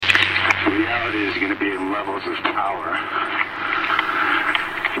Reality is going to be in levels of power.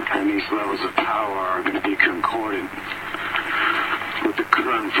 And these levels of power are going to be concordant with the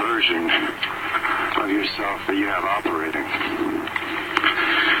current version of yourself that you have operating.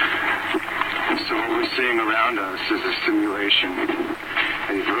 So what we're seeing around us is a simulation,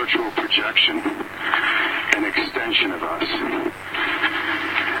 a virtual projection, an extension of us,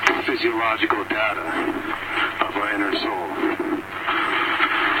 physiological data of our inner soul.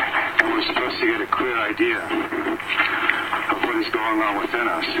 And we're supposed to get a clear idea of what is going on within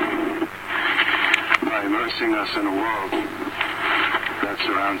us by immersing us in a world that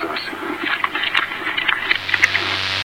surrounds us.